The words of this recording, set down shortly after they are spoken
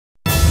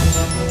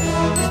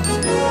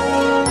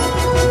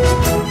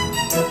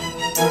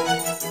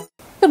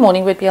Good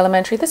morning, Whidby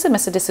Elementary. This is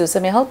Mr. D'Souza.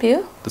 May I help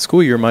you? The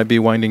school year might be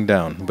winding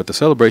down, but the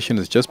celebration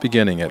is just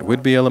beginning at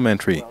Whidby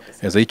Elementary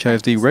as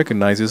HISD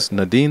recognizes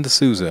Nadine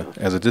D'Souza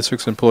as a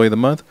District's Employee of the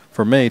Month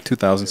for May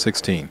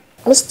 2016.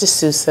 Ms.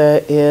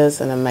 D'Souza is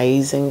an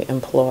amazing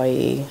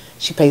employee.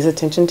 She pays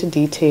attention to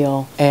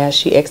detail as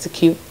she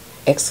executes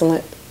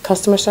excellent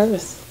customer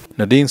service.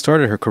 Nadine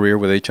started her career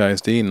with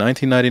HISD in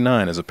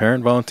 1999 as a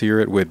parent volunteer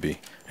at Whidby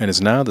and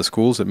is now the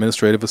school's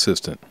administrative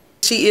assistant.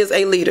 She is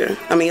a leader.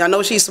 I mean, I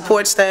know she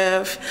supports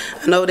staff.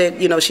 I know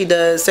that, she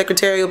does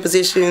secretarial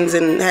positions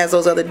and has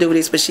those other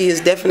duties, but she is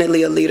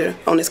definitely a leader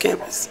on this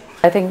campus.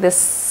 I think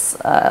this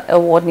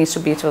award needs to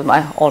be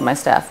to all my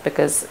staff,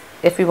 because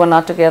if we were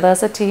not together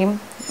as a team,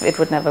 it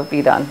would never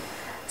be done.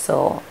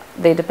 So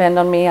they depend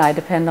on me, I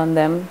depend on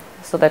them,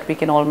 so that we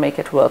can all make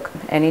it work.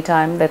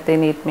 Anytime that they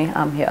need me,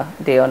 I'm here,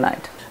 day or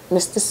night.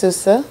 Ms.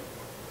 D'Souza,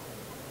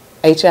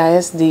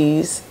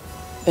 HISD's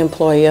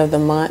Employee of the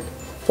Month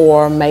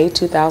for May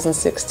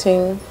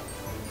 2016.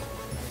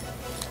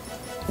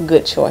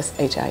 Good choice,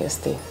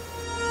 HISD.